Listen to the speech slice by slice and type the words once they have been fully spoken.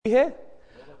You here?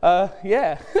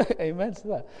 Yeah, amen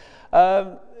to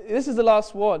that. This is the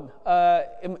last one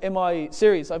in my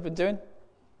series I've been doing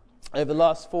over the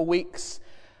last 4 weeks.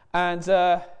 And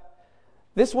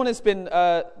this one has been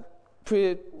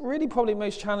really probably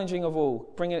most challenging of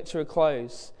all, bringing it to a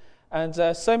close. And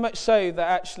so much so that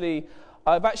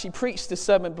I've actually preached this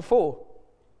sermon before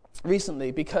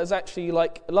recently, because actually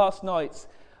like last night,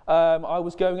 I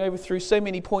was going over through so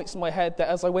many points in my head that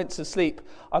as I went to sleep,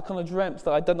 I kind of dreamt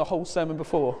that I'd done the whole sermon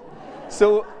before.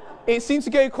 So it seemed to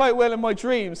go quite well in my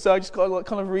dreams, so I just got to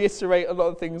kind of reiterate a lot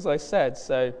of things I said.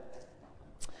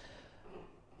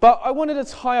 But I wanted to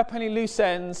tie up any loose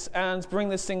ends and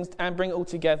bring it all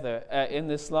together in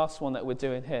this last one that we're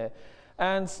doing here.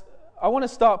 And I want to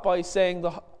start by saying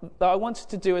that I wanted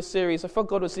to do a series. I felt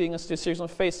God was leading us to do a series on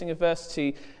facing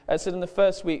adversity, as I said in the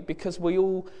first week, because we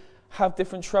all have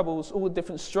different troubles, all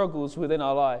different struggles within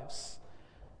our lives.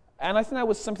 And I think that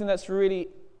was something that's really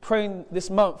prone this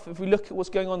month. If we look at what's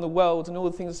going on in the world and all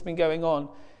the things that's been going on,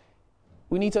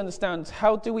 we need to understand,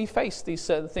 how do we face these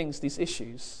certain things, these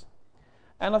issues?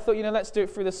 And I thought, let's do it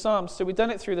through the Psalms. So we've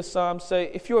done it through the Psalms. So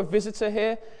if you're a visitor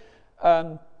here,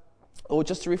 or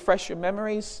just to refresh your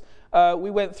memories, we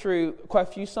went through quite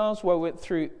a few Psalms, where we went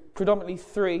through predominantly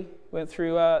 3. We went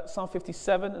through Psalm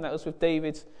 57, and that was with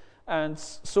David and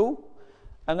Saul,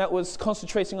 and that was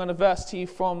concentrating on adversity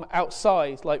from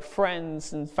outside, like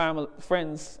friends and family,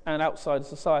 friends and outside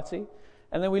society.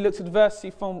 And then we looked at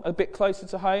adversity from a bit closer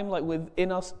to home, like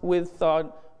within us, with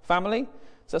our family.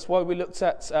 So that's why we looked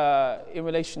at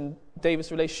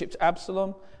David's relationship to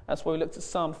Absalom. That's why we looked at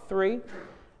Psalm 3,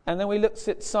 and then we looked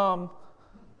at Psalm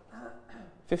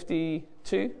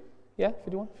 52. Yeah,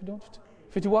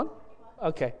 51.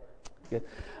 Okay, good.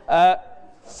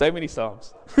 So many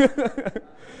Psalms.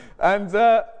 and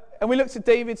we looked at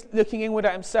David looking inward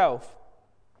at himself.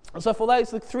 And so I thought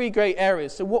those are the 3 great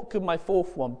areas. So what could my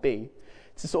 4th one be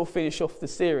to sort of finish off the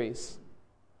series?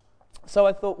 So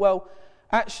I thought, well,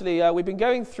 actually, we've been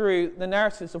going through the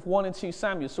narratives of 1 and 2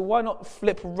 Samuel. So why not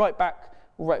flip right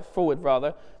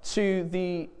forward, to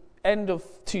the end of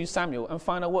 2 Samuel and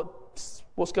find out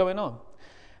what's going on?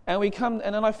 And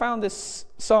then I found this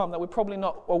psalm that we're probably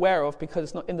not aware of, because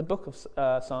it's not in the book of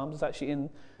Psalms. It's actually in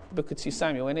the book of 2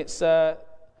 Samuel, and it's the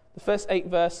first 7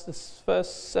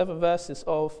 verses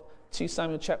of 2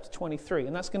 Samuel chapter 23,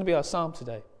 and that's going to be our psalm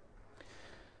today.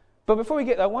 But before we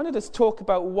get there, I wanted to talk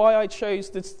about why I chose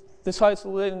the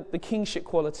title in the kingship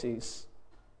qualities.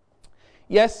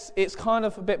 Yes, it's kind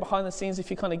of a bit behind the scenes if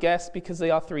you kind of guess, because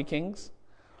they are 3 kings.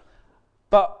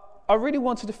 But I really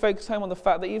wanted to focus home on the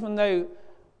fact that even though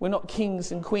we're not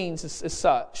kings and queens as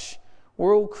such,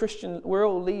 we're all Christian, we're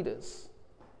all leaders.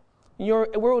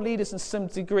 We're all leaders in some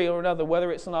degree or another,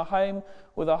 whether it's in our home,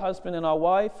 with our husband and our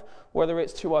wife, whether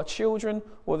it's to our children,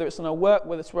 whether it's in our work,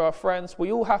 whether it's with our friends.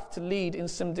 We all have to lead in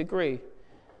some degree.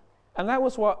 And that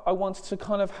was what I wanted to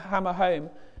kind of hammer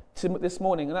home to this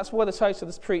morning. And that's why the title of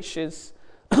this preach is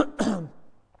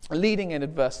Leading in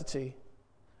Adversity.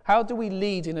 How do we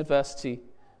lead in adversity?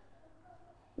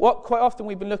 Quite often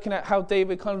we've been looking at how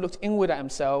David kind of looked inward at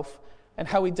himself and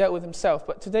how he dealt with himself.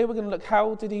 But today we're going to look,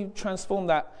 how did he transform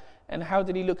that, and how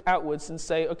did he look outwards and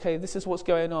say, okay, this is what's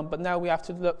going on, but now we have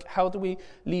to look, how do we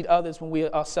lead others when we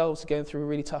ourselves are going through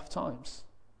really tough times?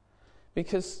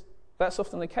 Because that's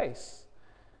often the case.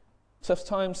 Tough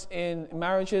times in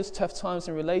marriages, tough times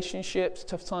in relationships,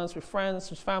 tough times with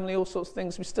friends, with family, all sorts of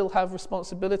things. We still have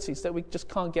responsibilities that we just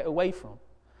can't get away from.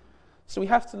 So we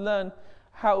have to learn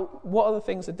what are the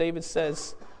things that David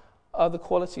says are the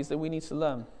qualities that we need to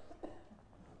learn.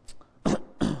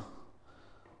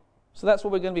 So that's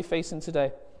what we're going to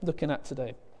be looking at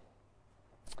today.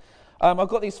 I've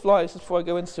got these flyers before I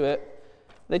go into it.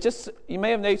 You may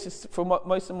have noticed from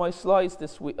most of my slides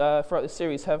this week, throughout this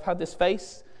series, have had this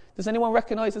face. Does anyone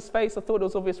recognize this face? I thought it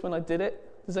was obvious when I did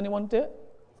it. Does anyone do it?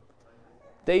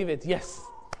 David, yes.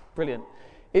 Brilliant.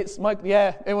 It's Mike,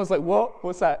 yeah. Everyone's like, what?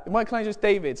 What's that? Michelangelo's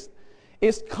David.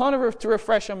 It's kind of to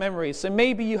refresh our memories. So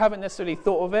maybe you haven't necessarily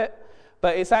thought of it,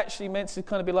 but it's actually meant to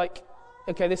kind of be like,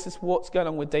 okay, this is what's going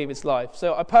on with David's life.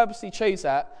 So I purposely chose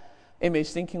that image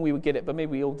thinking we would get it, but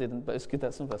maybe we all didn't, but it's good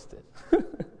that some of us did.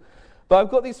 But I've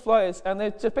got these flyers, and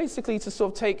they're just basically to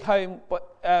sort of take home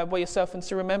by yourself and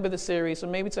to remember the series, or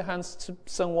maybe to hand to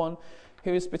someone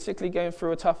who is particularly going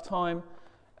through a tough time,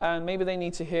 and maybe they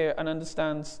need to hear and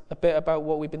understand a bit about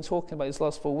what we've been talking about these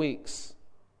last 4 weeks.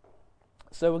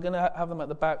 So we're going to have them at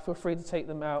the back. Feel free to take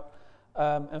them out,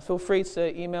 and feel free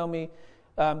to email me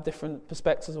different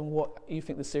perspectives on what you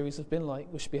think the series has been like,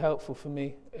 which would be helpful for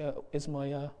me, is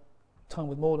my time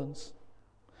with Morelands.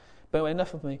 But anyway,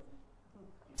 enough of me.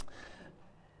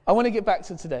 I want to get back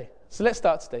to today. So let's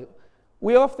start today.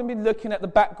 We often been looking at the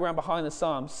background behind the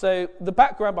Psalms. So the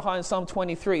background behind Psalm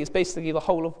 23 is basically the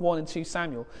whole of 1 and 2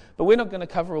 Samuel. But we're not going to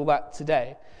cover all that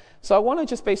today. So I want to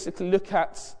just basically look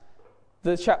at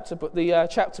the chapter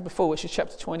before, which is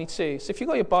chapter 22. So if you've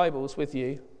got your Bibles with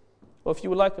you, or if you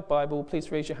would like a Bible,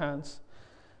 please raise your hands.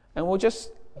 And we'll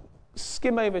just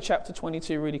skim over chapter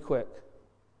 22 really quick.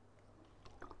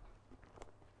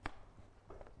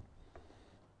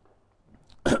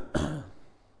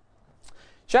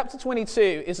 Chapter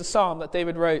 22 is a psalm that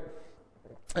David wrote,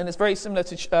 and it's very similar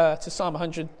to Psalm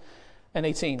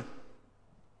 118. I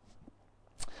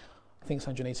think it's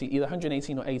 118, either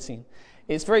 118 or 18.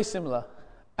 It's very similar.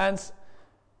 And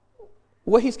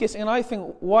what he's getting, and I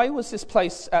think, why was this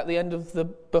placed at the end of the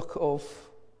book of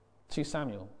 2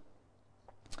 Samuel?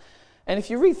 And if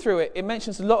you read through it, it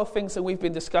mentions a lot of things that we've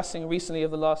been discussing recently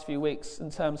over the last few weeks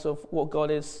in terms of what God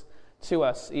is to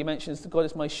us. He mentions that God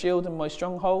is my shield and my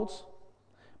stronghold,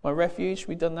 my refuge.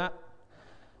 We've done that.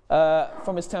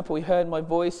 From his temple he heard my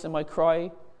voice, and my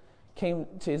cry came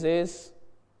to his ears.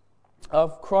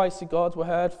 Of cries to God were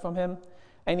heard from him,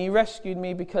 and he rescued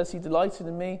me because he delighted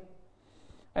in me,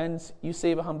 and you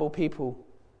save a humble people.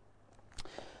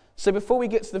 So before we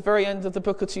get to the very end of the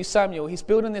book of 2 Samuel, he's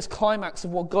building this climax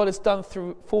of what God has done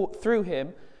through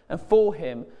him and for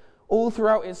him all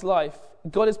throughout his life.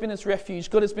 God has been his refuge,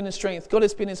 God has been his strength, God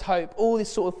has been his hope, all these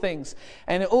sort of things.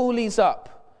 And it all leads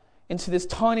up into this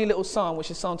tiny little psalm,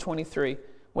 which is Psalm 23.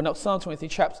 Well, not Psalm 23,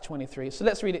 chapter 23. So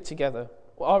let's read it together.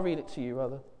 Well, I'll read it to you,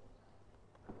 rather.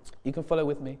 You can follow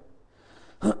with me.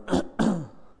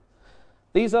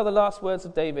 These are the last words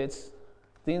of David,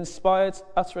 the inspired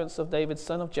utterance of David,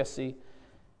 son of Jesse,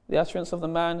 the utterance of the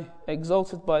man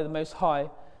exalted by the Most High,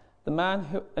 the man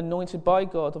who anointed by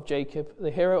God of Jacob,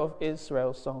 the hero of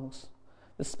Israel's songs.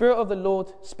 The Spirit of the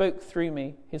Lord spoke through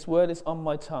me. His word is on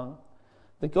my tongue.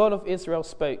 The God of Israel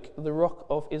spoke. The Rock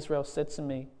of Israel said to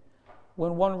me,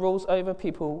 when one rules over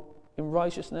people in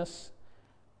righteousness,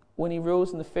 when he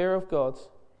rules in the fear of God,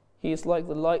 he is like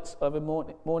the light of a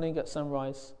morning at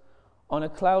sunrise, on a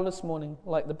cloudless morning,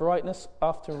 like the brightness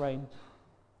after rain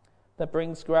that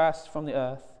brings grass from the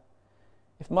earth.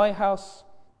 If my house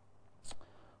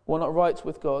were not right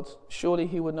with God, surely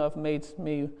he would not have made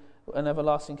me an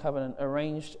everlasting covenant,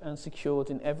 arranged and secured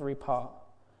in every part.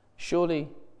 Surely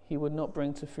he would not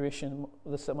bring to fruition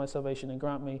my salvation and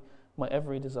grant me my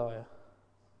every desire.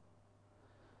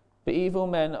 But evil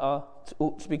men are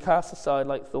to be cast aside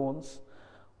like thorns,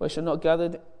 which are not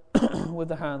gathered with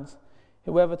the hands.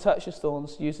 Whoever touches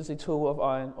thorns uses a tool of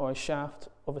iron or a shaft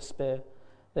of a spear.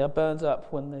 They are burned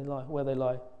up when they lie, where they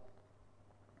lie.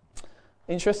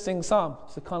 Interesting psalm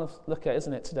to kind of look at,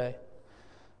 isn't it, today?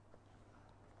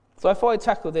 So I thought I'd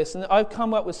tackle this, and I've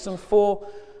come up with some 4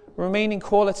 remaining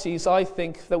qualities I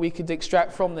think that we could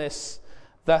extract from this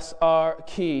that are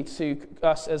key to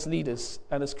us as leaders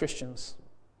and as Christians.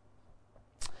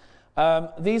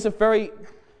 These are very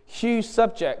huge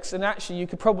subjects, and actually you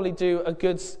could probably do a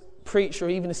good preach or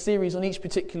even a series on each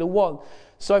particular one.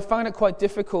 So I find it quite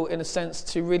difficult in a sense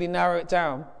to really narrow it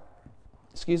down.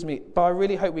 But I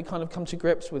really hope we kind of come to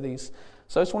grips with these.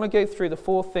 So I just want to go through the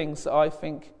 4 things that I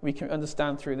think we can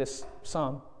understand through this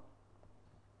psalm,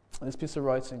 this piece of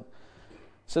writing.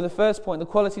 So the first point, the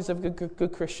qualities of a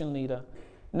good Christian leader.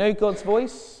 Know God's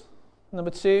voice.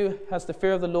 Number 2, has the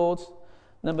fear of the Lord.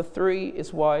 Number 3,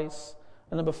 is wise.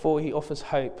 And number 4, he offers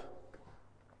hope.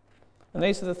 And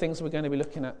these are the things we're going to be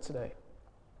looking at today.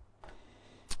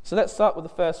 So let's start with the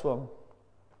first one.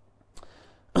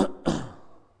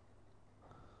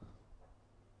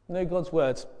 Know God's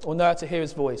word, or know how to hear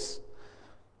his voice.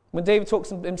 When David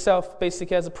talks of himself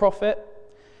basically as a prophet,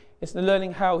 it's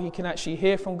learning how he can actually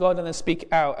hear from God and then speak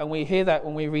out. And we hear that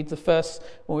when we read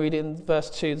it in verse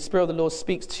 2. The Spirit of the Lord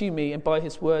speaks to me, and by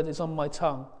his word is on my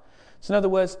tongue. So in other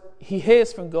words, he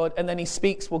hears from God and then he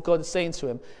speaks what God is saying to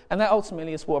him. And that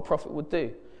ultimately is what a prophet would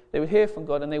do. They would hear from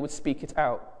God and they would speak it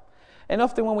out. And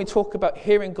often when we talk about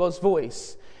hearing God's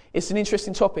voice, it's an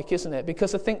interesting topic, isn't it?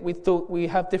 Because I think we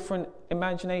have different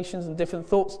imaginations and different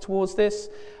thoughts towards this.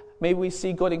 Maybe we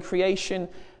see God in creation,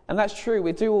 and that's true.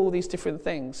 We do all these different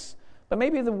things. But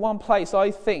maybe the one place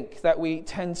I think that we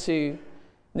tend to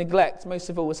neglect most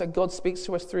of all is that God speaks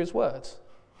to us through his word.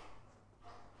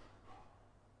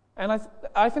 And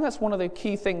I think that's one of the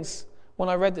key things when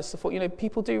I read this. I thought,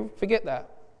 people do forget that.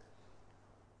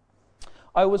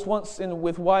 I was once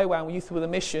with YWAM, Youth with a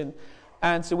Mission,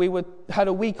 and so we had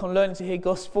a week on learning to hear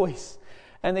God's voice.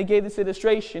 And they gave this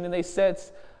illustration, and they said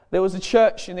there was a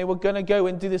church, and they were going to go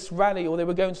and do this rally, or they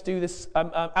were going to do this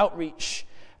outreach.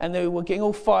 and they were getting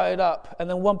all fired up. And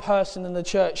then one person in the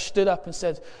church stood up and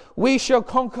said, "We shall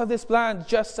conquer this land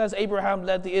just as Abraham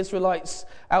led the Israelites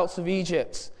out of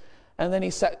Egypt." And then he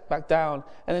sat back down.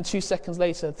 And then 2 seconds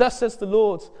later, "Thus says the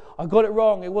Lord, I got it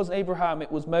wrong. It wasn't Abraham,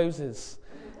 it was Moses."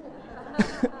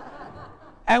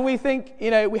 And we think,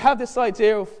 we have this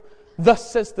idea of, "Thus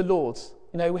says the Lord."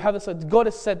 We have this idea, God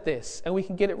has said this, and we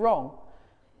can get it wrong.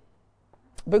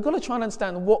 But we've got to try and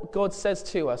understand what God says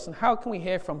to us, and how can we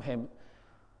hear from him?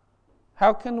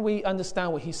 How can we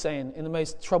understand what he's saying in the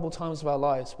most troubled times of our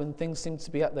lives, when things seem to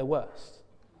be at their worst?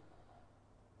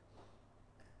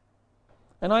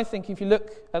 And I think if you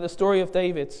look at the story of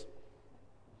David,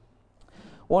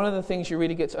 one of the things you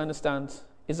really get to understand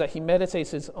is that he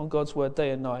meditated on God's word day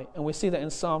and night. And we see that in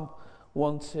Psalm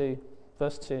 1:2,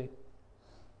 verse 2.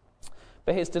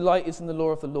 "But his delight is in the law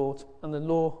of the Lord, and the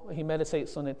law, he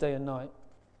meditates on it day and night."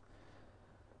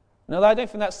 Now, I don't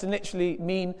think that's to literally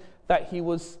mean that he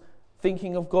was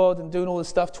thinking of God and doing all this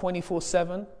stuff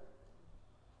 24/7.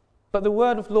 But the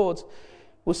word of the Lord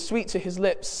was sweet to his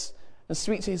lips and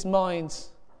sweet to his mind.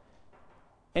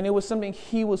 And it was something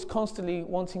he was constantly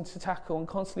wanting to tackle and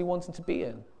constantly wanting to be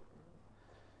in.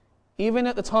 Even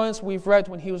at the times we've read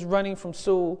when he was running from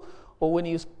Saul, or when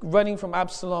he was running from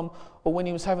Absalom, or when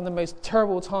he was having the most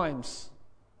terrible times,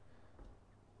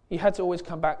 he had to always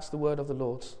come back to the word of the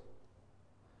Lord.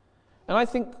 And I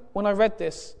think when I read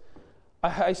this,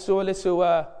 I saw a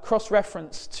little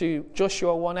cross-reference to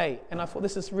Joshua 1:8, and I thought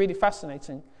this is really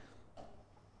fascinating.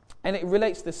 And it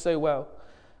relates to this so well.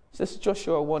 So this is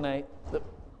Joshua 1:8.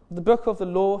 "The book of the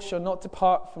law shall not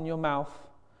depart from your mouth,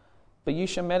 but you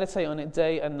shall meditate on it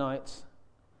day and night,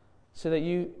 so that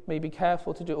you may be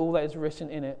careful to do all that is written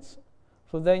in it.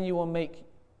 For then you will make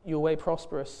your way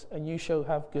prosperous, and you shall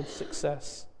have good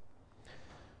success."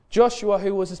 Joshua,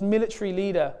 who was this military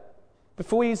leader,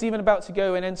 before he was even about to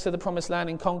go and enter the promised land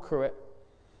and conquer it,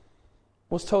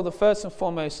 was told that first and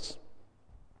foremost,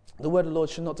 the word of the Lord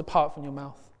should not depart from your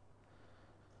mouth.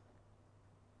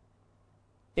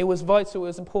 It was vital, it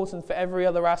was important for every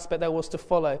other aspect that was to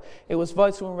follow. It was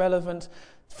vital and relevant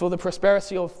for the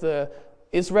prosperity of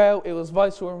Israel. It was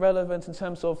vital and relevant in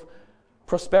terms of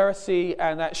prosperity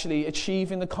and actually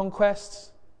achieving the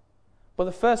conquests. But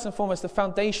the first and foremost, the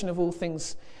foundation of all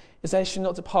things, is that it should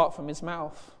not depart from his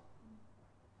mouth.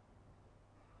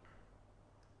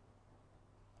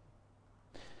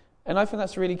 And I think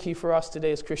that's really key for us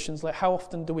today as Christians. Like, how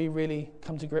often do we really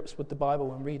come to grips with the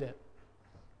Bible and read it?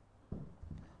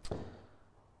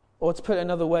 Or to put it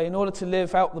another way, in order to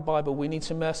live out the Bible, we need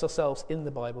to immerse ourselves in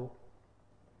the Bible.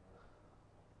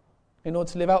 In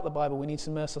order to live out the Bible, we need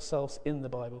to immerse ourselves in the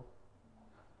Bible.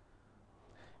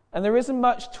 And there isn't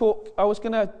much talk. I was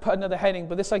going to put another heading,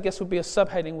 but this I guess would be a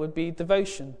subheading, would be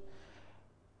devotion.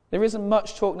 There isn't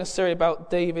much talk necessarily about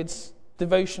David's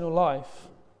devotional life.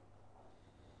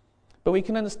 But we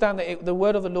can understand that the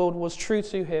word of the Lord was true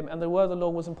to him, and the word of the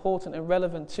Lord was important and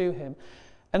relevant to him.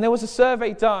 And there was a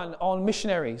survey done on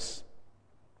missionaries,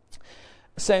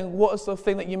 saying, what is the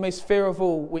thing that you most fear of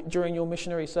all during your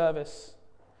missionary service?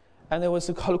 And there was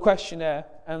a questionnaire,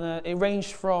 and it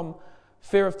ranged from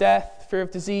fear of death, fear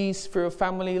of disease, fear of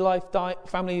family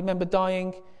member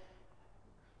dying,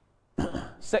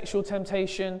 sexual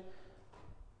temptation,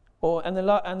 and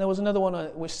there was another one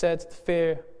which said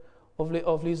fear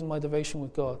of losing my devotion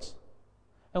with God.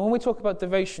 And when we talk about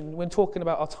devotion, we're talking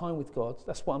about our time with God.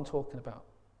 That's what I'm talking about.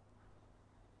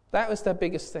 That was their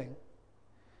biggest thing.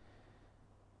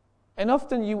 And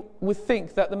often you would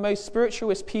think that the most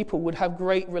spiritualist people would have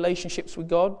great relationships with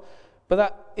God, but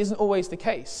that isn't always the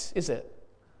case, is it?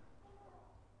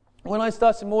 When I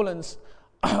started Moorlands,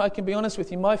 I can be honest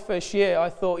with you, my first year, I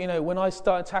thought, when I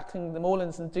started tackling the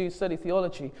Moorlands and study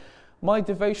theology, my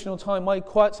devotional time, my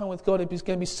quiet time with God is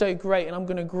going to be so great, and I'm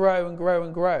going to grow and grow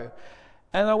and grow.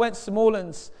 And I went to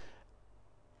Moorlands,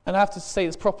 and I have to say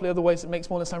this properly, otherwise it makes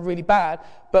Moorlands sound really bad,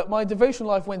 but my devotional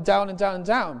life went down and down and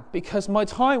down, because my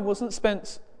time wasn't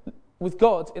spent with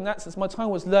God. In that sense, my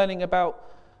time was learning about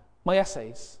my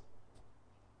essays.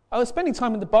 I was spending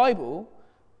time in the Bible,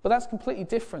 but that's completely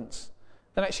different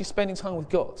than actually spending time with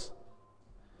God.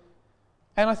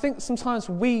 And I think sometimes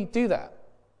we do that.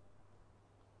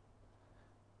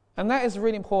 And that is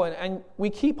really important. And we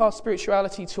keep our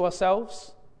spirituality to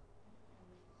ourselves.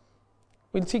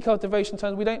 We take our devotion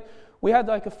times. We had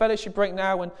like a fellowship break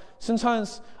now, and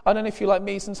sometimes, I don't know if you're like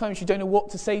me, sometimes you don't know what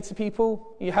to say to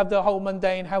people. You have the whole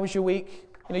mundane, how was your week?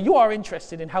 You are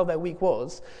interested in how their week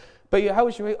was. But how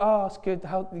was your week? Oh, it's good.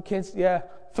 How the kids? Yeah.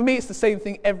 For me, it's the same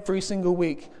thing every single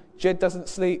week. Jed doesn't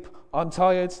sleep. I'm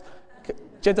tired.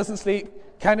 Jed doesn't sleep.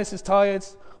 Candice is tired.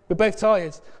 We're both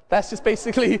tired. That's just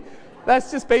basically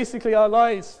That's just basically our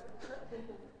lives.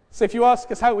 So if you ask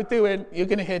us how we're doing, you're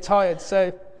going to hear tired.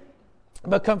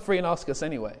 But come free and ask us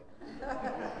anyway.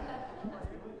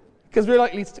 Because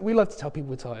we love to tell people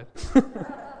we're tired.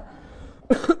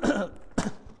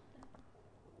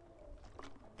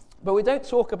 But we don't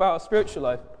talk about our spiritual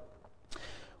life.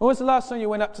 When was the last time you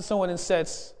went up to someone and said,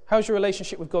 how's your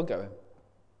relationship with God going?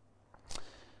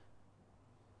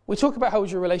 We talk about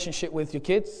how's your relationship with your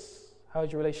kids,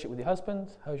 how's your relationship with your husband,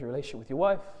 how's your relationship with your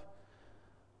wife.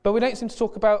 But we don't seem to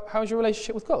talk about how's your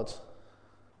relationship with God.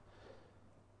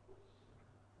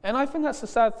 And I think that's the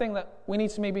sad thing that we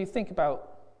need to maybe think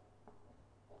about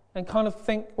and kind of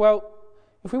think, well,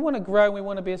 if we want to grow and we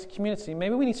want to be as a community,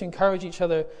 maybe we need to encourage each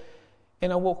other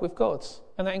in our walk with God.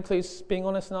 And that includes being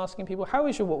honest and asking people, how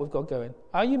is your walk with God going?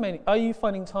 Are you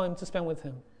finding time to spend with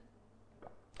him?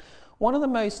 One of the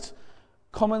most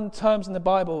common terms in the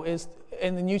Bible is,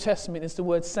 in the New Testament, is the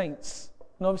word saints.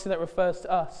 And obviously that refers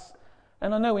to us.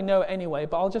 And I know we know it anyway,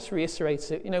 but I'll just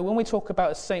reiterate it. When we talk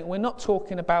about a saint, we're not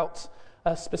talking about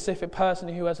a specific person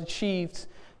who has achieved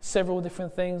several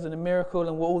different things and a miracle and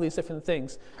all these different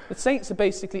things. The saints are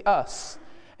basically us.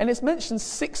 And it's mentioned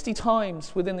 60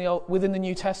 times within the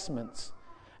New Testament.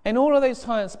 And all of those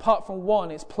times, apart from one,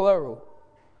 it's plural.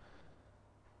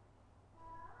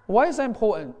 Why is that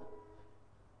important?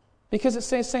 Because it's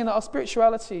saying that our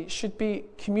spirituality should be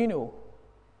communal.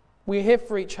 We're here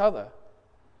for each other.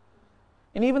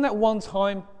 And even that one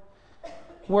time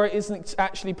where it isn't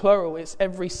actually plural, it's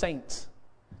every saint.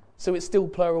 So it's still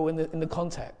plural in the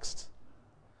context.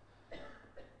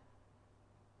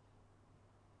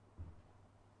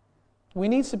 We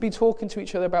need to be talking to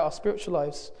each other about our spiritual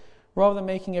lives rather than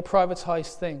making a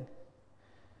privatized thing.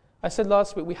 I said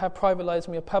last week we have private lives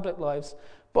and we have public lives,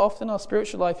 but often our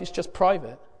spiritual life is just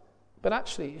private. But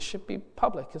actually it should be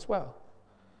public as well,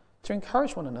 to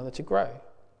encourage one another to grow.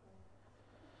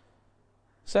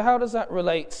 So how does that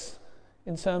relate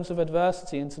in terms of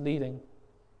adversity into leading?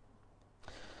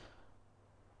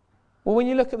 Well, when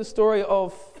you look at the story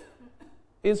of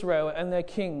Israel and their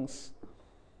kings,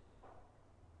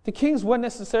 the kings weren't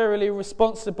necessarily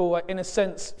responsible, in a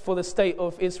sense, for the state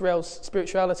of Israel's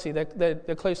spirituality,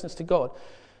 their closeness to God.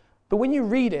 But when you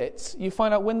read it, you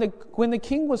find out when the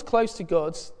king was close to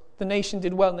God, the nation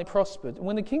did well and they prospered. And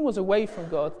when the king was away from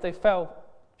God, they fell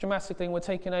dramatically and were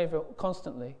taken over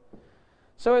constantly.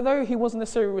 So although he wasn't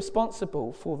necessarily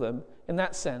responsible for them in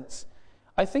that sense,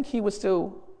 I think he was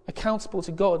still accountable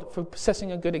to God for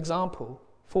setting a good example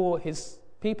for his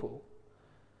people.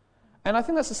 And I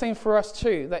think that's the same for us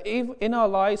too, that in our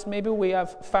lives, maybe we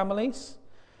have families,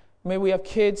 maybe we have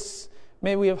kids,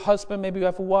 maybe we have husband, maybe we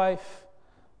have a wife,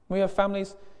 we have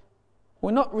families.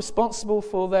 We're not responsible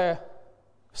for their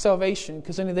salvation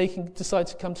because only they can decide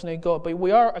to come to know God, but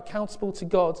we are accountable to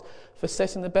God for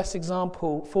setting the best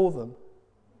example for them.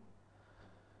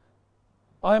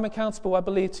 I am accountable, I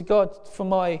believe, to God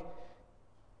for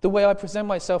the way I present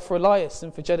myself for Elias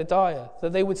and for Jedediah,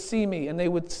 that they would see me and they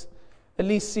would at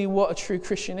least see what a true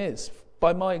Christian is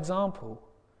by my example.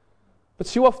 But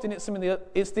too often it's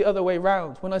the other way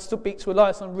around. When I speak to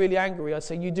Elias, I'm really angry. I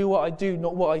say, you do what I do,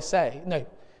 not what I say. No,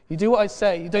 you do what I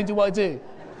say, you don't do what I do.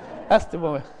 That's the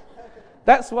moment.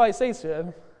 That's why I say to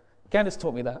him, Candace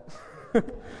taught me that.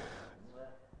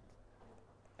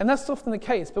 And that's often the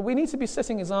case. But we need to be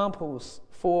setting examples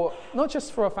for, not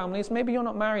just for our families. Maybe you're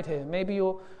not married here. Maybe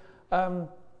you're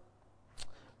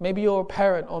a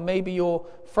parent, or maybe you're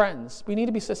friends. We need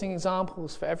to be setting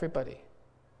examples for everybody.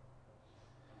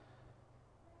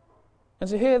 And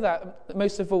to hear that,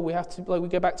 most of all, we have to, we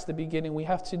go back to the beginning, we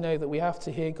have to know that we have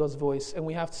to hear God's voice and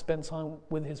we have to spend time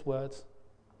with his words.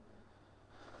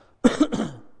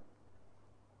 The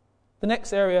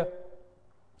next area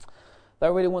that I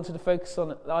really wanted to focus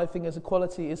on, I think, as a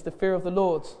quality, is the fear of the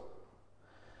Lord.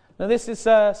 Now, this is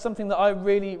something that I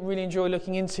really, really enjoy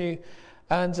looking into,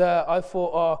 and I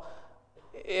thought,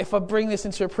 if I bring this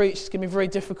into a preach, it's going to be very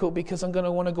difficult because I'm going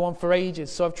to want to go on for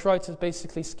ages. So I've tried to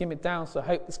basically skim it down, so I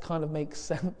hope this kind of makes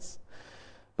sense.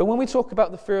 But when we talk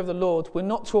about the fear of the Lord, we're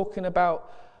not talking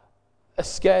about a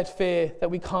scared fear that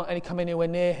we can't come anywhere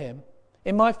near him.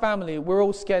 In my family, we're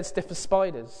all scared stiff as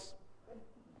spiders.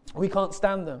 We can't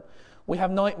stand them. We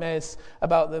have nightmares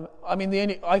about them. I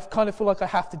mean, I kind of feel like I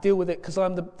have to deal with it because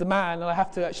I'm the man and I have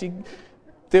to actually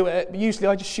do it. But usually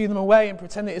I just shoo them away and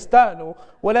pretend that it's done or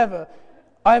whatever.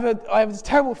 I have a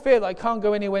terrible fear that I can't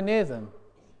go anywhere near them.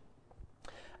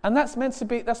 And that's not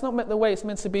the way it's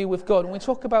meant to be with God. When we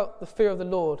talk about the fear of the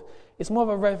Lord, it's more of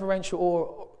a reverential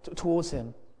awe towards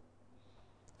him.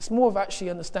 It's more of actually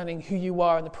understanding who you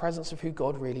are in the presence of who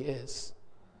God really is.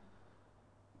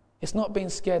 It's not being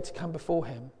scared to come before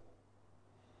him.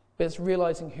 but it's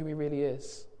realizing who he really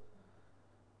is.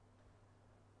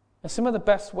 And some of the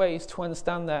best ways to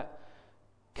understand that,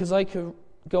 because I could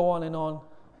go on,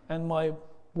 and my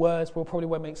words will probably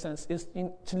won't make sense, is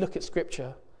to look at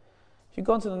Scripture. If you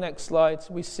go on to the next slide,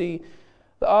 we see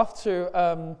that after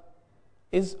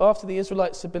the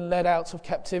Israelites had been led out of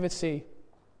captivity,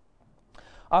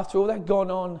 after all that had gone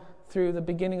on through the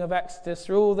beginning of Exodus,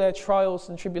 through all their trials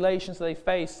and tribulations that they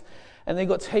faced, and they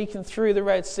got taken through the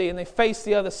Red Sea and they faced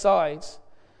the other side,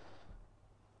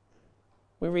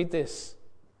 we read this.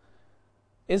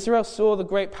 Israel saw the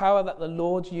great power that the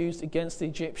Lord used against the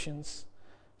Egyptians.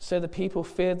 So the people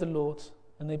feared the Lord,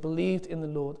 and they believed in the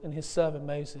Lord and his servant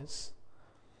Moses.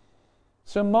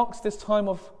 So amongst this time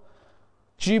of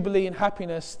jubilee and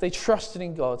happiness, they trusted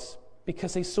in God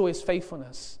because they saw his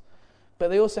faithfulness. But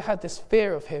they also had this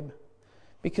fear of him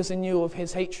because they knew of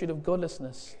his hatred of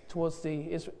godlessness towards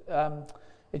the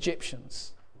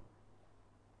Egyptians.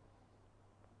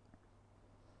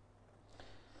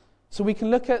 So we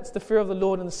can look at the fear of the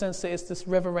Lord in the sense that it's this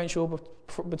reverential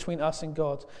between us and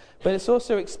God. But it's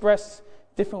also expressed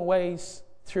different ways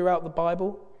throughout the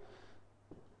Bible.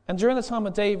 And during the time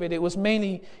of David, it was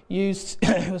mainly used,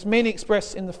 it was mainly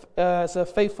expressed as a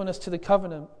faithfulness to the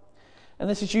covenant. And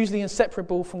this is usually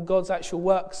inseparable from God's actual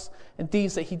works and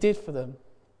deeds that he did for them.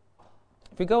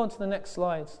 If we go on to the next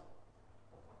slide.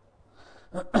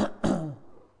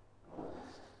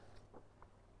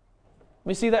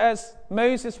 We see that as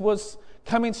Moses was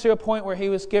coming to a point where he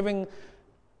was giving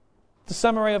the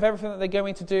summary of everything that they're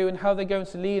going to do and how they're going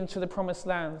to lead into the promised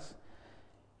lands,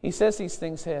 he says these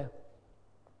things here.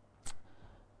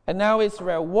 And now,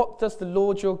 Israel, what does the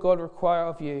Lord your God require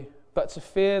of you but to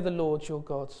fear the Lord your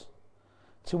God,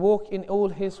 to walk in all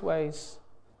his ways,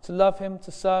 to love him,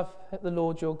 to serve the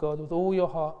Lord your God with all your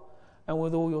heart and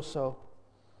with all your soul?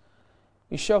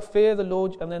 You shall fear the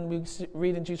Lord, and then we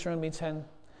read in Deuteronomy 10,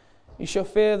 you shall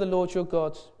fear the Lord your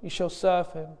God, you shall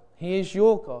serve him. He is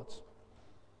your God,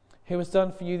 who has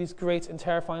done for you these great and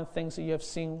terrifying things that you have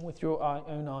seen with your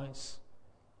own eyes.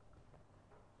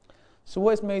 So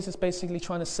what is Moses basically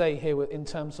trying to say here in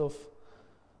terms of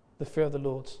the fear of the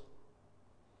Lord?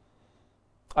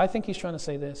 I think he's trying to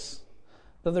say this,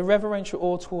 that the reverential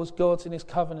awe towards God and his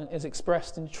covenant is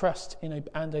expressed in trust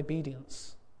and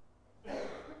obedience.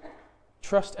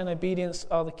 Trust and obedience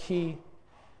are the key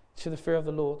to the fear of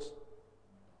the Lord.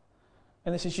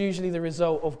 And this is usually the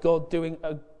result of God doing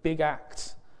a big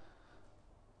act.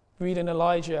 Read in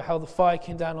Elijah how the fire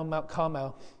came down on Mount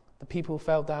Carmel. The people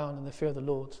fell down in the fear of the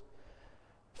Lord.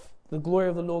 The glory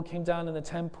of the Lord came down in the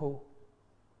temple,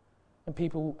 and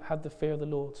people had the fear of the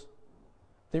Lord.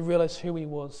 They realized who he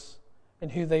was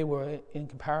and who they were in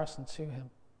comparison to him.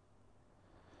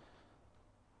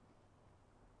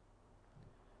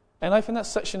 And I think that's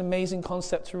such an amazing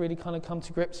concept to really kind of come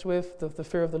to grips with, the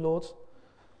fear of the Lord.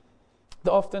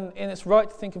 That often, and it's right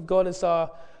to think of God as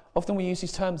often we use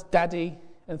these terms, daddy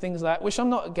and things like that, which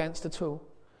I'm not against at all.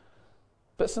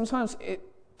 But sometimes it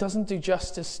doesn't do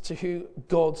justice to who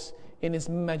God in his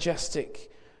majestic,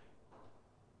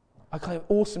 a kind of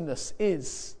awesomeness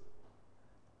is.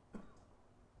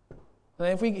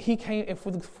 And if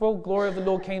the full glory of the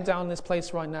Lord came down in this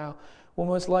place right now, we'll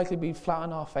most likely be flat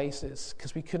on our faces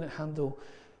because we couldn't handle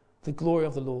the glory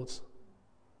of the Lord.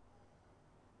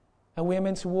 And we are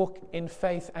meant to walk in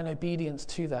faith and obedience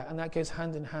to that, and that goes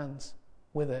hand in hand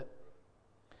with it.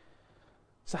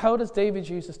 So how does David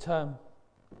use this term?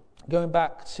 Going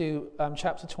back to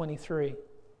chapter 23.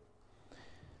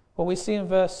 Well, we see in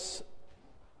verse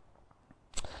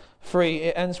 3,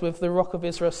 it ends with, the Rock of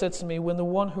Israel said to me, when the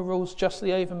one who rules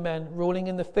justly over men, ruling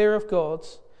in the fear of God,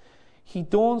 he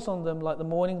dawns on them like the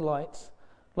morning light,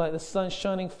 like the sun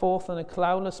shining forth on a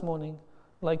cloudless morning,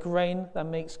 like rain that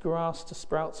makes grass to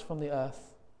sprout from the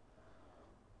earth.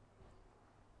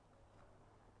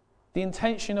 The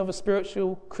intention of a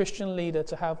spiritual Christian leader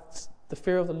to have the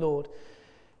fear of the Lord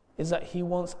is that he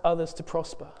wants others to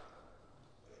prosper.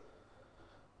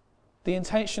 The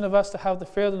intention of us to have the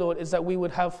fear of the Lord is that we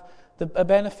would have a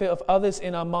benefit of others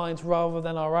in our minds rather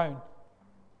than our own.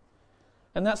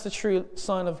 And that's the true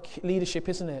sign of leadership,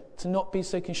 isn't it? To not be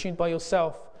so consumed by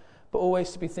yourself, but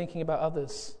always to be thinking about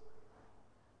others.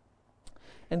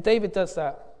 And David does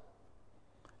that.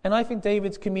 And I think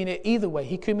David could mean it either way.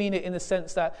 He could mean it in the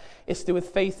sense that it's to do with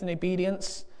faith and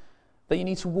obedience, that you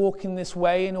need to walk in this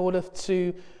way in order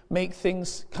to make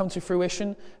things come to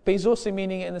fruition. But he's also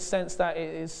meaning it in the sense that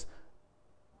it is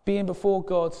being before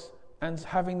God and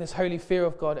having this holy fear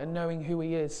of God and knowing who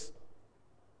he is.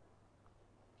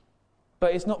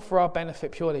 But it's not for our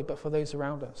benefit purely, but for those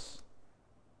around us.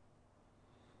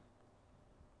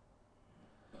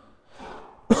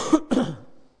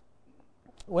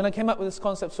 when I came up with this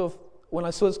concept when I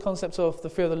saw this concept of the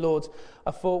fear of the Lord,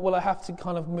 I thought, well, I have to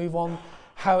kind of move on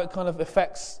how it kind of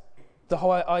affects the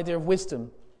whole idea of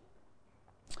wisdom.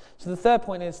 So the third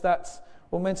point is that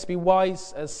we're meant to be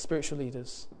wise as spiritual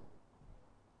leaders.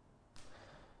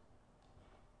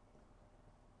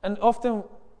 And often,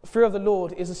 fear of the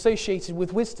Lord is associated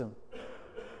with wisdom.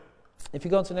 If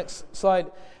you go on to the next slide,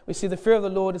 we see the fear of the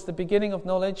Lord is the beginning of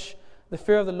knowledge. The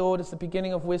fear of the Lord is the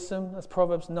beginning of wisdom. That's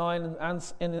Proverbs 9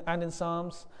 and in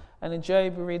Psalms. And in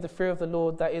Job, we read the fear of the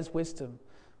Lord, that is wisdom.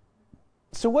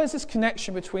 So what is this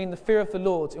connection between the fear of the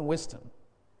Lord and wisdom?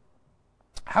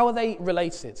 How are they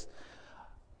related?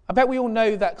 I bet we all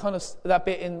know that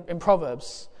bit in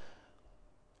Proverbs.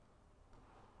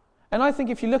 And I think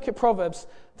if you look at Proverbs,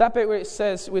 that bit where it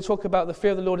says, we talk about the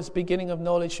fear of the Lord is the beginning of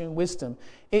knowledge and wisdom.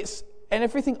 And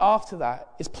everything after that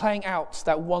is playing out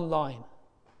that one line.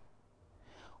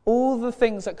 All the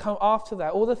things that come after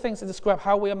that, all the things that describe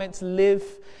how we are meant to live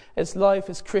as life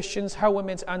as Christians, how we're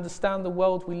meant to understand the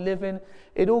world we live in,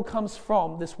 it all comes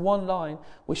from this one line,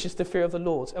 which is the fear of the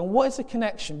Lord. And what is the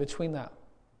connection between that?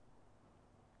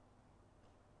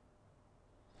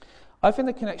 I think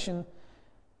the connection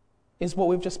is what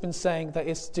we've just been saying, that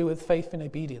is to do with faith and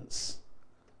obedience.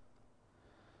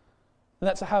 And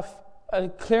that's to have a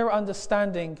clear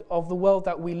understanding of the world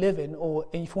that we live in, or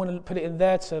if you want to put it in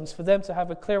their terms, for them to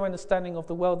have a clear understanding of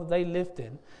the world that they lived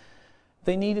in,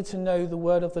 they needed to know the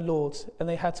word of the Lord, and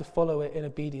they had to follow it in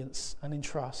obedience and in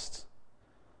trust.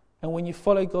 And when you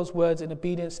follow God's words in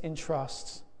obedience, in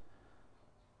trust,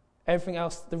 everything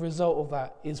else, the result of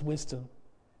that is wisdom.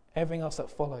 Everything else that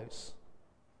follows.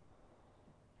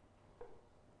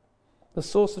 The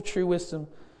source of true wisdom,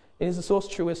 it is the source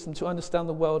of true wisdom to understand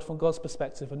the world from God's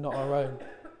perspective and not our own.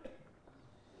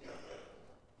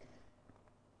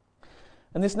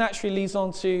 And this naturally leads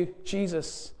on to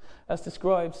Jesus, as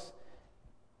describes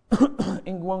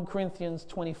in 1 Corinthians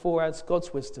 24 as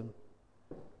God's wisdom.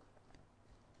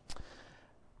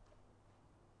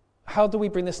 How do we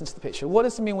bring this into the picture? What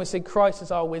does it mean when we say Christ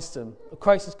is our wisdom, or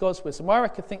Christ is God's wisdom? I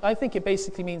think it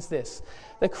basically means this,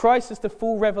 that Christ is the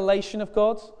full revelation of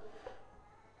God.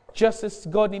 Just as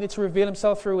God needed to reveal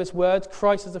himself through his word,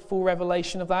 Christ is the full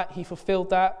revelation of that. He fulfilled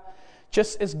that.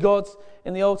 Just as God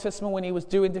in the Old Testament, when he was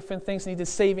doing different things and he did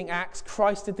saving acts,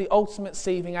 Christ did the ultimate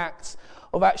saving act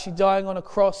of actually dying on a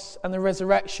cross and the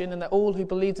resurrection, and that all who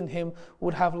believed in him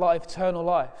would have life, eternal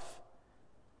life.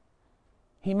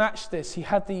 He matched this. He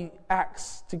had the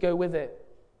acts to go with it.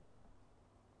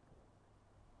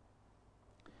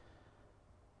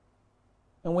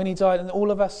 And when he died, and all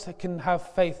of us can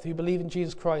have faith who believe in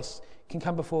Jesus Christ can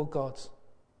come before God.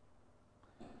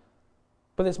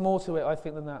 But there's more to it, I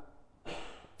think, than that.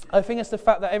 I think it's the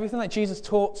fact that everything that Jesus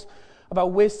taught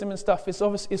about wisdom and stuff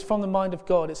is from the mind of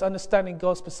God. It's understanding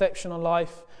God's perception on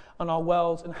life, on our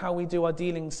world, and how we do our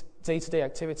dealings, day-to-day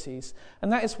activities.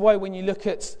 And that is why when you look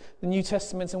at the New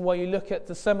Testament and why you look at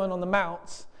the Sermon on the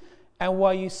Mount, and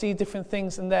why you see different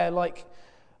things in there like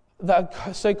that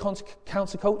are so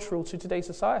countercultural to today's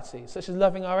society, such as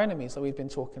loving our enemies that we've been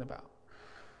talking about.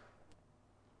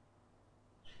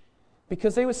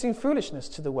 Because they would seem foolishness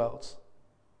to the world.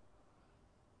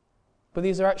 But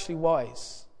these are actually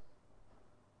wise.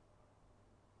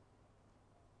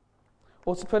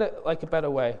 Or to put it like a better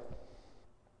way,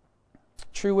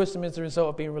 true wisdom is the result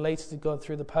of being related to God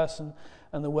through the person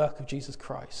and the work of Jesus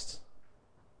Christ.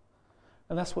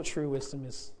 And that's what true wisdom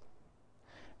is.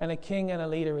 And a king and a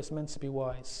leader is meant to be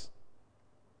wise.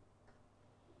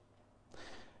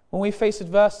 When we face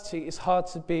adversity,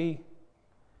 sometimes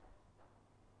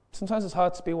it's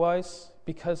hard to be wise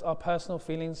because our personal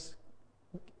feelings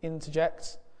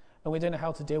interject and we don't know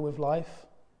how to deal with life.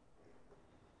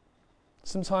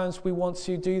 Sometimes we want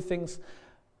to do things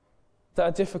that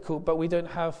are difficult, but we don't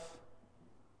have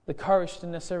the courage to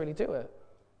necessarily do it.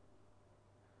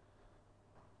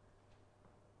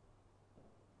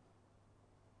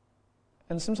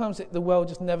 And sometimes the world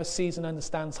just never sees and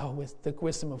understands the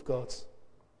wisdom of God.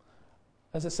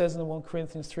 As it says in 1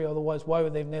 Corinthians 3, otherwise, why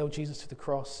would they have nailed Jesus to the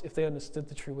cross if they understood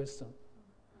the true wisdom?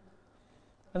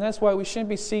 And that's why we shouldn't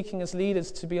be seeking as leaders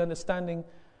to be understanding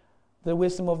the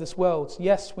wisdom of this world.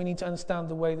 Yes, we need to understand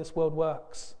the way this world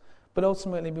works, but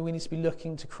ultimately we need to be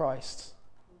looking to Christ,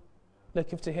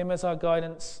 looking to him as our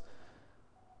guidance,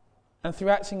 and through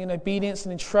acting in obedience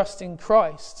and in trusting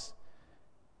Christ,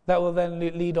 that will then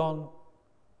lead on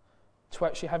to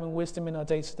actually having wisdom in our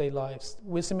day-to-day lives.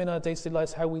 Wisdom in our day-to-day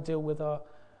lives, how we deal with our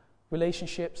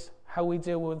relationships, how we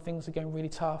deal when things are getting really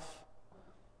tough,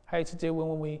 how to deal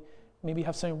when we maybe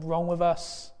have something wrong with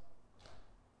us,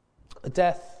 a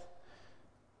death,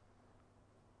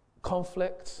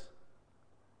 conflict,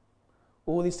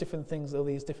 All these different things, all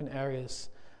these different areas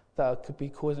that could be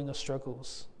causing us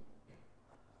struggles.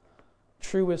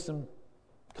 True wisdom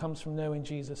comes from knowing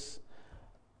Jesus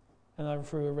and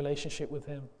through a relationship with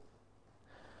him.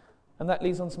 And that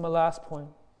leads on to my last point,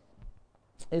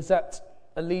 is that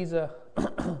a leader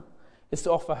is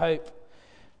to offer hope.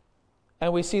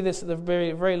 And we see this at the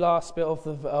very, very last bit of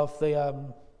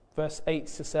the verse 8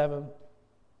 to 7,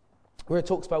 where it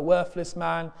talks about worthless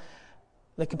man,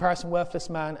 the comparison worthless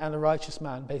man and a righteous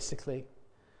man, basically.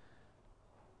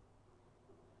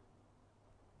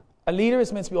 A leader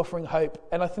is meant to be offering hope,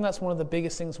 and I think that's one of the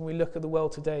biggest things when we look at the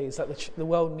world today, is that the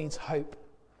world needs hope.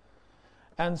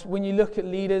 And when you look at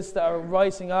leaders that are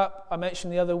rising up, I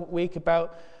mentioned the other week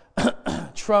about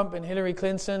Trump and Hillary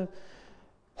Clinton,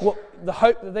 what the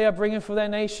hope that they are bringing for their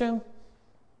nation,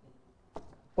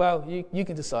 well, you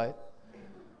can decide.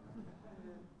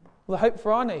 Well, the hope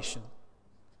for our nation.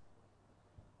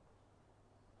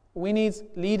 We need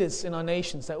leaders in our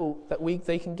nations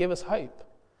they can give us hope.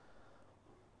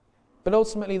 But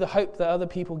ultimately, the hope that other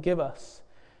people give us,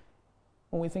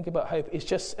 when we think about hope, is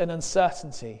just an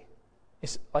uncertainty.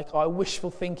 It's like our wishful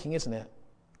thinking, isn't it?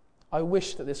 I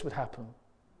wish that this would happen.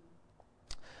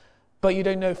 But you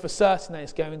don't know for certain that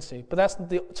it's going to. But that's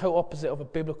the total opposite of a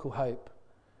biblical hope.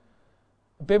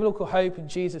 A biblical hope in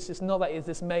Jesus is not that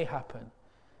this may happen.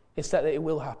 It's that it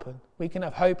will happen. We can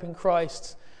have hope in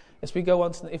Christ as we go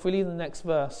on to, if we leave the next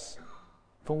verse,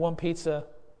 from 1 Peter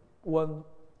 1,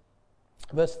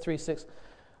 verse 3-6.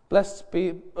 Blessed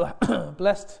be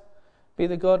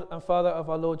the God and Father of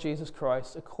our Lord Jesus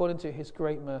Christ, according to his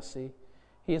great mercy.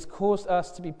 He has caused us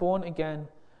to be born again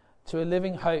to a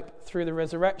living hope through the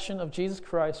resurrection of Jesus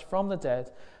Christ from the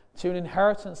dead, to an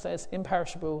inheritance that is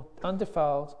imperishable,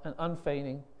 undefiled, and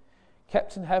unfading,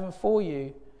 kept in heaven for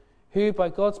you, who by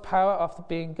God's power, after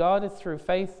being guarded through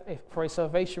faith for a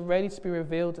salvation ready to be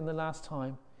revealed in the last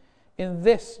time. In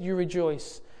this you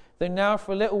rejoice, though now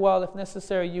for a little while, if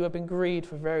necessary, you have been grieved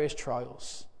for various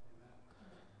trials.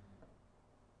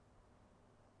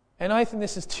 And I think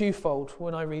this is twofold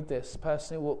when I read this,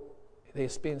 personally, what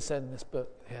is being said in this book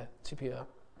here, 2 Peter,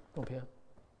 1 Peter.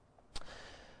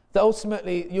 That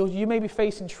ultimately, you may be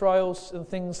facing trials and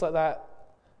things like that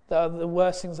are the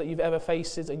worst things that you've ever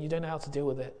faced, and you don't know how to deal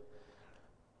with it.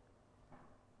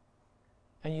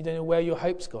 And you don't know where your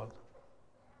hope's gone.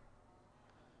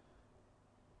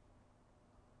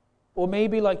 Or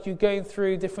maybe like you're going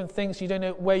through different things, you don't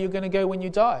know where you're going to go when you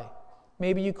die.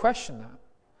 Maybe you question that.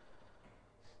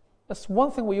 That's one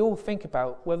thing we all think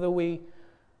about, whether we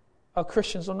are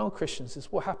Christians or non-Christians,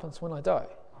 is what happens when I die.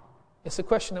 It's a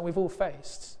question that we've all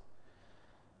faced.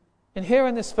 And here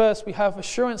in this verse, we have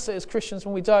assurance that as Christians,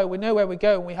 when we die, we know where we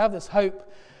go, and we have this hope,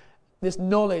 this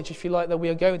knowledge, if you like, that we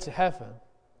are going to heaven.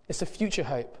 It's a future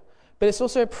hope, but it's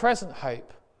also a present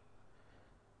hope.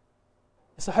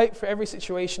 It's a hope for every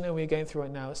situation that we're going through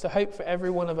right now. It's the hope for every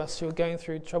one of us who are going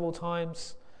through troubled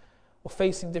times or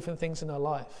facing different things in our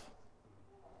life.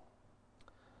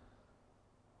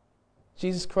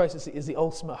 Jesus Christ is the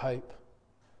ultimate hope.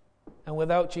 And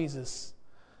without Jesus,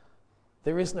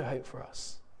 there is no hope for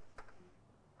us.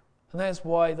 And that is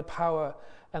why the power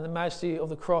and the majesty of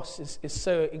the cross is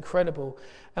so incredible.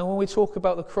 And when we talk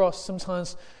about the cross,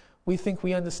 sometimes we think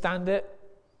we understand it,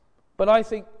 but I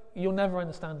think you'll never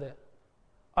understand it.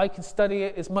 I can study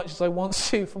it as much as I want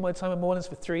to from my time in Moorlands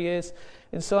for 3 years.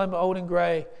 Until I'm old and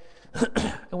grey,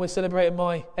 and we're celebrating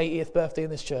my 80th birthday in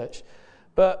this church.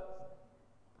 But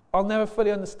I'll never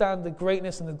fully understand the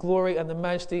greatness and the glory and the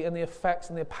majesty and the effects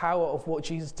and the power of what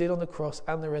Jesus did on the cross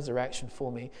and the resurrection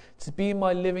for me. To be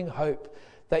my living hope,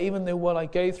 that even though what I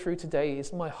go through today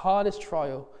is my hardest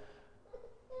trial,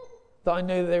 that I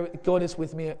know that God is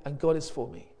with me and God is for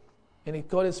me. And if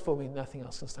God is for me, nothing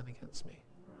else can stand against me.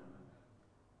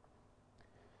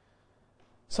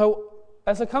 So,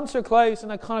 as I come to a close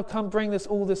and I kind of bring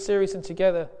all this series in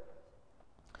together,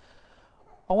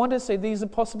 I want to say these are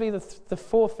possibly the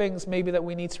 4 things maybe that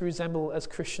we need to resemble as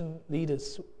Christian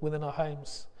leaders within our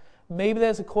homes. Maybe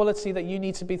there's a quality that you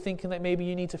need to be thinking that maybe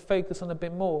you need to focus on a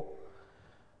bit more.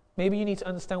 Maybe you need to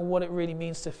understand what it really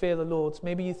means to fear the Lord.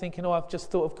 Maybe you're thinking, I've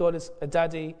just thought of God as a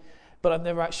daddy, but I've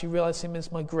never actually realized him as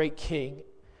my great king.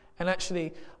 And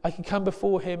actually, I can come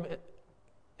before him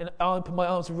and I'll open my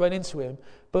arms and run into him.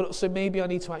 But also maybe I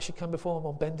need to actually come before him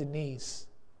on bended knees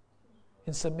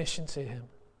in submission to him.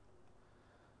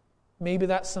 Maybe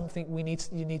that's something you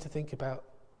need to think about.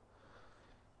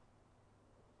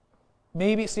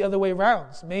 Maybe it's the other way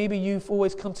around. Maybe you've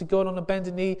always come to God on a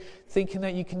bended knee thinking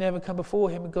that you can never come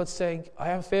before him, and God's saying, I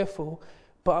am fearful,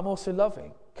 but I'm also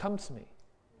loving. Come to me.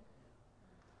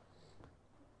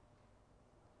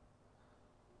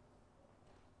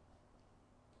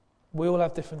 We all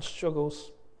have different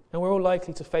struggles, and we're all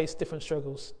likely to face different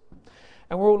struggles.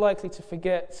 And we're all likely to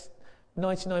forget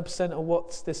 99% of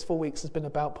what this 4 weeks has been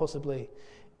about, possibly.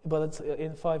 But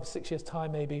in 5 or 6 years'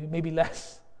 time, maybe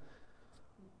less.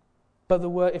 But the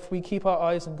word, if we keep our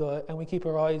eyes on God and we keep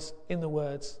our eyes in the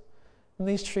words, then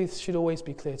these truths should always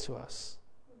be clear to us.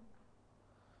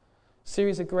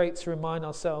 Series are great to remind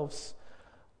ourselves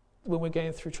when we're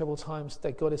going through troubled times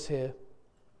that God is here.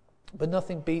 But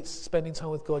nothing beats spending time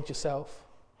with God yourself.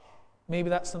 Maybe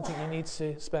that's something you need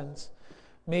to spend.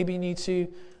 Maybe you need to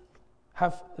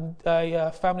have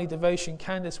a family devotion.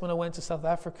 Candice, when I went to South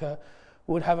Africa,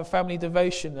 would have a family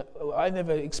devotion. I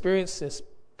never experienced this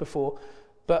before,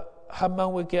 but her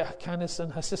mum would get Candice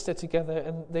and her sister together,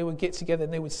 and they would get together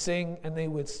and they would sing and they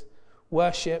would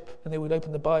worship and they would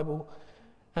open the Bible.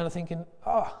 And I'm thinking,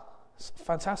 it's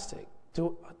fantastic.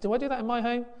 Do I do that in my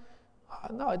home?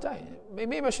 No, I don't.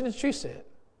 Maybe I should introduce it.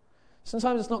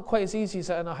 Sometimes it's not quite as easy as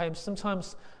that in our homes.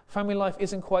 Sometimes family life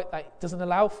isn't quite that, doesn't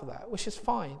allow for that, which is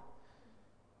fine.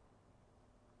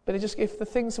 But if the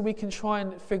things that we can try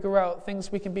and figure out,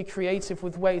 things we can be creative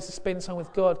with ways to spend time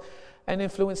with God and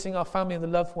influencing our family and the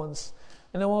loved ones,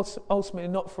 and ultimately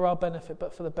not for our benefit,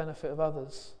 but for the benefit of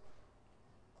others.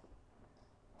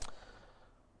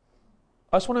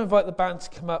 I just want to invite the band to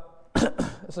come up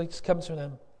as I just come to an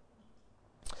end.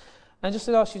 And just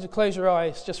to ask you to close your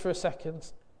eyes just for a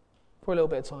second, for a little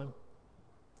bit of time.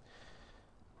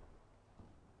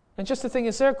 And just to think,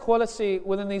 is there a quality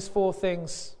within these 4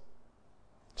 things?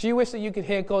 Do you wish that you could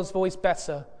hear God's voice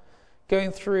better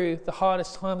going through the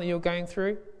hardest time that you're going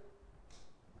through?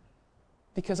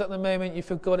 Because at the moment you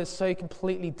feel God is so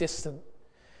completely distant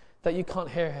that you can't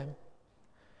hear him.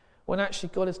 When actually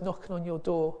God is knocking on your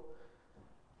door,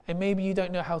 and maybe you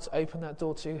don't know how to open that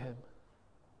door to him.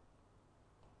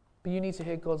 But you need to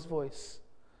hear God's voice.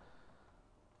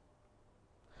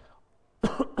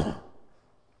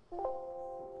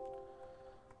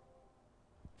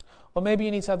 Or maybe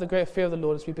you need to have the greater fear of the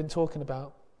Lord, as we've been talking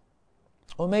about.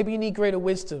 Or maybe you need greater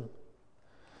wisdom.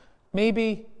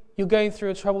 Maybe you're going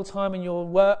through a troubled time in your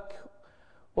work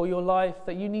or your life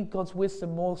that you need God's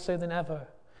wisdom more so than ever.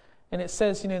 And it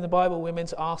says, in the Bible, we're meant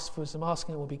to ask for wisdom.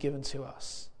 Asking it will be given to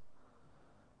us.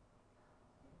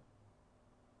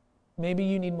 Maybe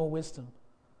you need more wisdom.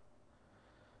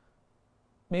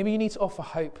 Maybe you need to offer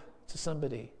hope to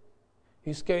somebody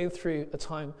who's going through a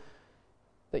time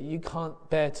that you can't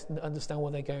bear to understand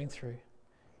what they're going through.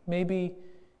 Maybe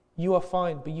you are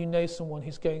fine, but you know someone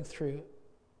who's going through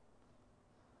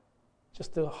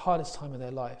just the hardest time of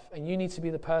their life, and you need to be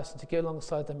the person to get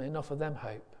alongside them and offer them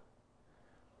hope.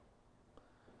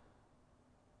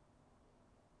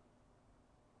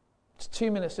 Just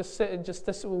 2 minutes, just sit and just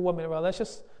this 1 minute, let's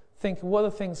just think, what are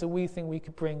the things that we think we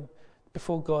could bring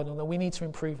before God and that we need to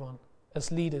improve on as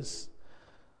leaders?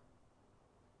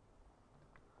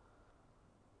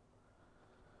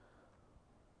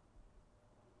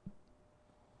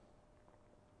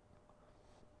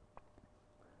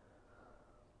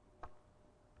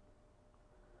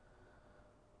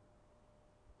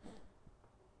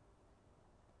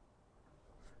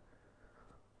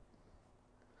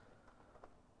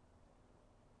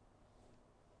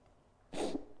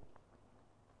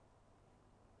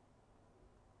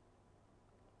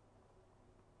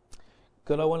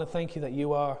 God, I want to thank you that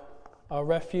you are our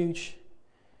refuge,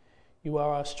 you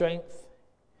are our strength,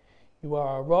 you are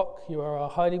our rock, you are our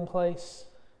hiding place.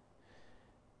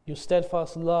 Your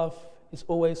steadfast love is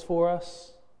always for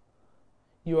us.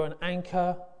 You are an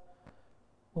anchor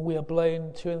when we are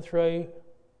blown to and fro.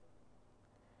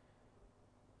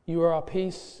 You are our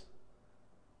peace.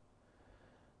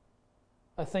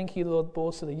 I thank you, Lord,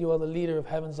 also that you are the leader of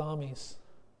heaven's armies,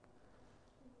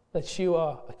 that you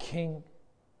are a king,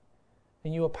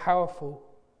 and you are powerful,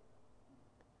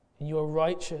 and you are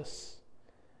righteous,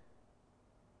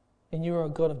 and you are a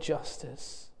God of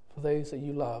justice for those that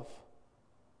you love.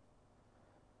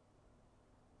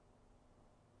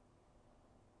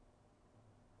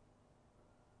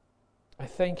 I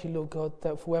thank you, Lord God,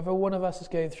 that for whoever one of us is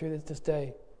going through this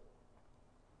day,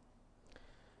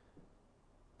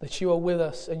 that you are with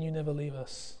us and you never leave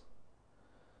us.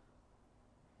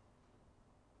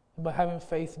 And by having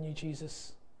faith in you,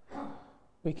 Jesus,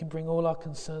 we can bring all our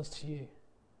concerns to you,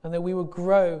 and that we will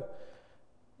grow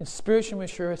in spiritual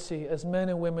maturity as men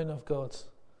and women of God.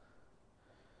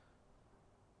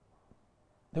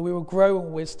 That we will grow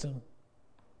in wisdom,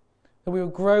 that we will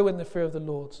grow in the fear of the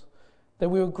Lord, that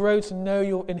we will grow to know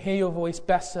you and hear your voice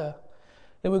better,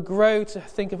 that we will grow to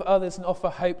think of others and offer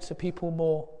hope to people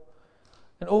more,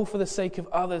 and all for the sake of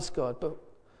others, God, but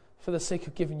for the sake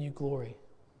of giving you glory.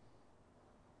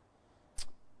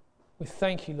 We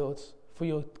thank you, Lord, for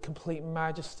your complete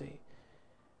majesty.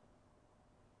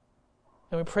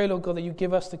 And we pray, Lord God, that you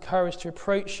give us the courage to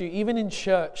approach you, even in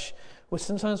church, where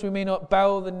sometimes we may not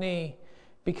bow the knee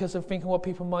because of thinking what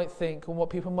people might think or what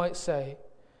people might say.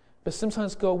 But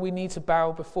sometimes, God, we need to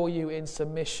bow before you in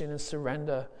submission and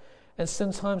surrender. And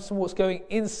sometimes what's going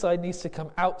inside needs to come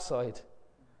outside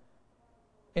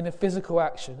in a physical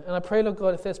action. And I pray, Lord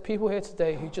God, if there's people here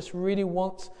today who just really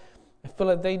want and feel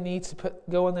like they need to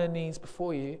go on their knees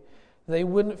before you, they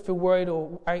wouldn't feel worried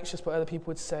or anxious what other people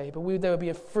would say, but there would be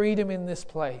a freedom in this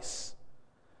place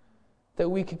that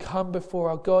we could come before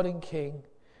our God and King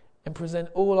and present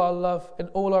all our love and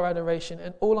all our adoration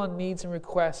and all our needs and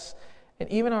requests and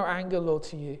even our anger, Lord,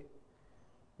 to you,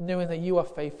 knowing that you are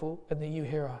faithful and that you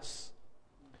hear us.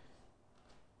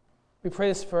 We pray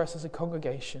this for us as a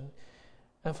congregation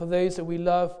and for those that we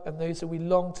love and those that we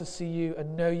long to see you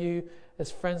and know you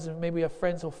as friends, and maybe our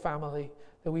friends or family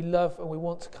that we love and we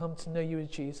want to come to know you as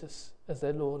Jesus, as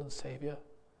their Lord and Saviour.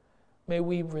 May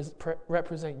we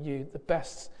represent you the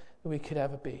best that we could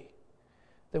ever be,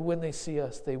 that when they see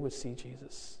us, they would see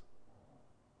Jesus.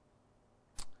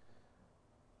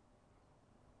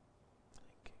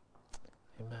 Thank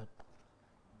you. Amen.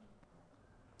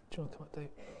 Do you want to come up,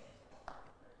 Dave?